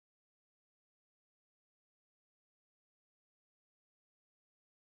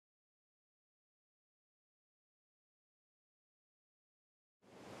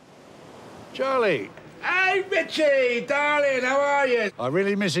Charlie. Hey, Ritchie, darling, how are you? I'm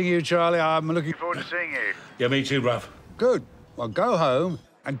really missing you, Charlie. I'm looking forward to seeing you. Yeah, me too, bruv. Good. Well, go home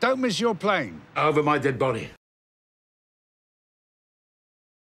and don't miss your plane. Over my dead body.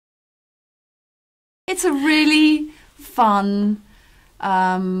 It's a really fun,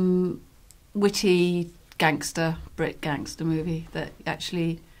 witty Brit gangster movie that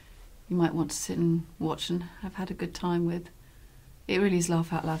actually you might want to sit and watch and have had a good time with. It really is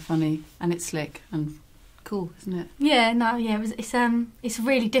laugh out loud funny, and it's slick and cool, isn't it? Yeah, no, yeah, it's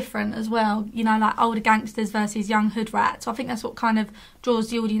really different as well. You know, like older gangsters versus young hood rats. So I think that's what kind of draws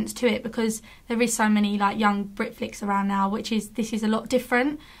the audience to it, because there is so many like young Brit flicks around now, this is a lot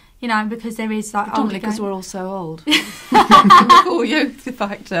different. You know, because there is like older because we're all so old. The cool youth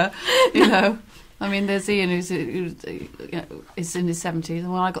factor, you know. I mean, there's Ian who's is in his 70s,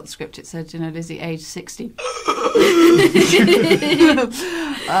 and when I got the script, it said, you know, Lizzie, age 60.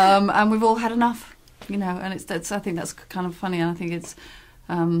 And we've all had enough, you know. And I think that's kind of funny, and I think it's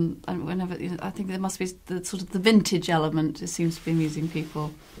I think there must be the sort of the vintage element. It seems to be amusing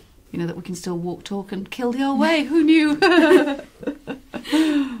people, you know, that we can still walk, talk, and kill the old way. Who knew?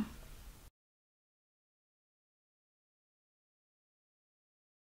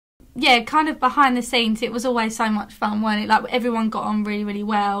 Yeah, kind of behind the scenes, it was always so much fun, weren't it? Like, everyone got on really, really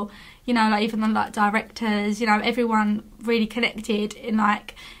well. You know, like, even the like directors, you know, everyone really connected in,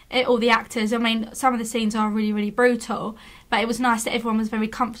 like, all the actors. I mean, some of the scenes are really, really brutal, but it was nice that everyone was very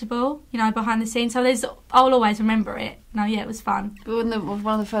comfortable, you know, behind the scenes. So I'll always remember it. No, yeah, it was fun. But one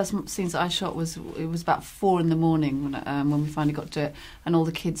of the first scenes that I shot was about 4 in the morning when we finally got to it, and all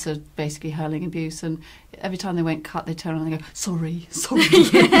the kids are basically hurling abuse, and every time they went cut, they turn around and they go, sorry.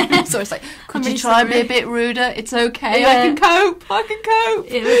 Yeah. So it's like, could really you try and be sorry. a bit ruder? It's okay, Yeah. I can cope.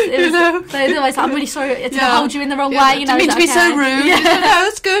 It was always like, I'm really sorry to hold you in the wrong way. You know, didn't mean to be so rude. Yeah. No,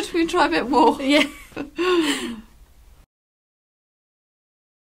 that's good. We can try a bit more. Yeah.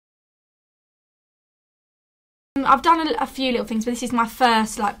 I've done a few little things, but this is my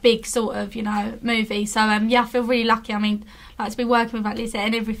first like big sort of, you know, movie. So yeah, I feel really lucky. I mean, like, to be working with like Lysette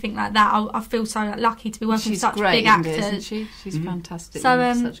and everything like that. I feel so like, lucky to be working with such big actors. Isn't she? She's fantastic.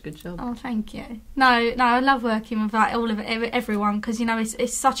 So such a good job. Oh, thank you. No, I love working with like all of everyone, because you know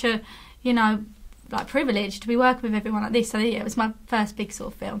it's such a, you know, like privilege to be working with everyone like this. So yeah, it was my first big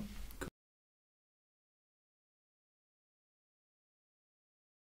sort of film.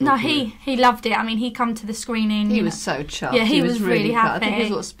 No, he loved it. I mean, he come to the screening. He was so chuffed. Yeah, he was really happy. I think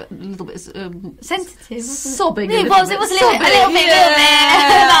he was a little bit sensitive, sobbing. It was a little bit.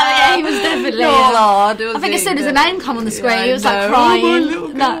 Yeah, he was definitely. I think as soon as the name come on the screen, he was like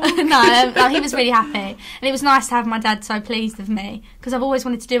crying. No, he was really happy, and it was nice to have my dad so pleased with me, because I've always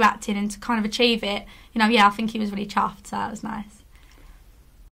wanted to do acting and to kind of achieve it. You know, yeah, I think he was really chuffed, so that was nice.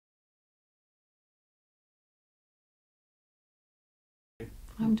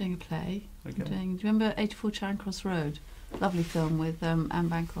 I'm doing a play. Okay. Do you remember 84 Charing Cross Road? Lovely film with Anne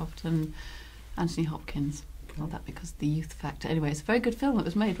Bancroft and Anthony Hopkins. Okay. Well, that because the youth factor. Anyway, it's a very good film. It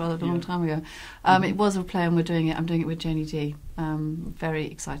was made rather a long time ago. It was a play, and we're doing it. I'm doing it with Janie D. Very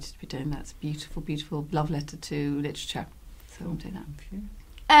excited to be doing that. It's a beautiful, beautiful love letter to literature. So I'm doing that. Okay.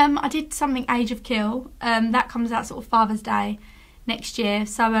 I did something Age of Kill. That comes out sort of Father's Day next year.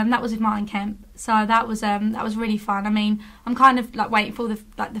 So that was with Martin Kemp. So that was really fun. I mean, I'm kind of like waiting for the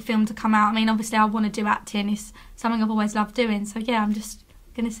film to come out. I mean, obviously I want to do acting. It's something I've always loved doing. So yeah, I'm just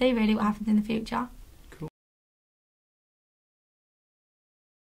going to see really what happens in the future.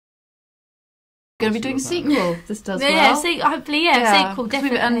 Going to be doing a sequel. This does yeah, well. Hopefully, yeah, sequel,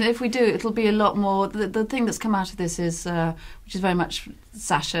 definitely. And if we do, it'll be a lot more. The thing that's come out of this is, which is very much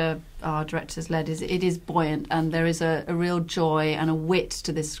Sacha, our director's led, it is buoyant, and there is a real joy and a wit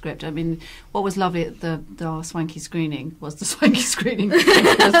to this script. I mean, what was lovely at our swanky screening was the swanky screening,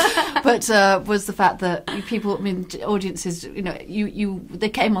 but was the fact that people, I mean, audiences, you know, they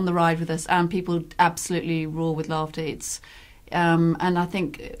came on the ride with us, and people absolutely roar with laughter. It's and I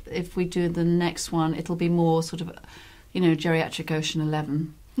think if we do the next one, it'll be more sort of, you know, geriatric Ocean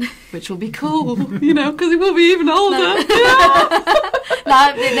 11, which will be cool, you know, because it will be even older.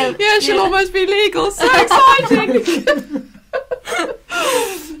 Yeah, she'll almost be legal. So exciting!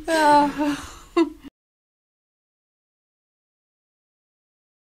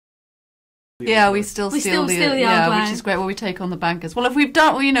 Yeah, we still steal the old way, which is great. Well, we take on the bankers. Well, if we've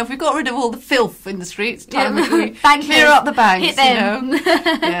got rid of all the filth in the streets, time we clear up the banks. Hit them. You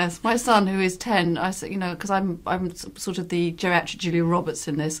know? Yes, my son, who is 10, I said, you know, because I'm sort of the geriatric Julia Roberts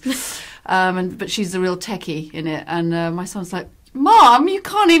in this, but she's the real techie in it, and my son's like, Mum, you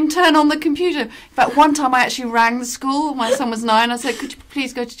can't even turn on the computer. In fact, one time I actually rang the school. My son was 9. I said, could you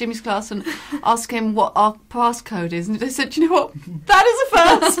please go to Jimmy's class and ask him what our passcode is? And they said, you know what? That is a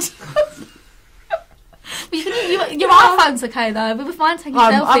first. Your iPhone's okay though, but with mine taking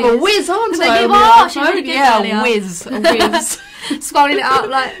selfies. I'm a whiz, aren't I? You are. She was really good earlier. A whiz. Scrolling it up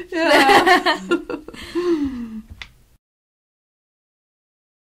like... Yeah.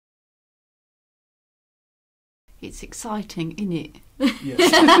 It's exciting, innit? Yes.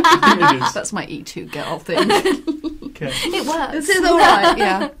 It is. That's my E2 girl thing. Okay. It works. This is all right.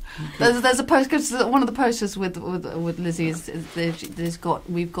 Yeah. There's a post. Cause one of the posters with Lizzie is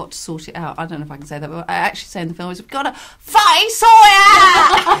we've got to sort it out. I don't know if I can say that, but I actually say in the film is we've got to fight sort it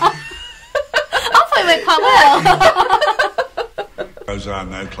out. I thought it went quite well. Those are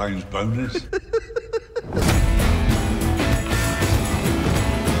no claims bonus.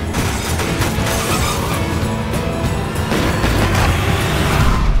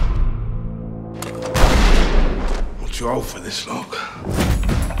 Too old for this lock.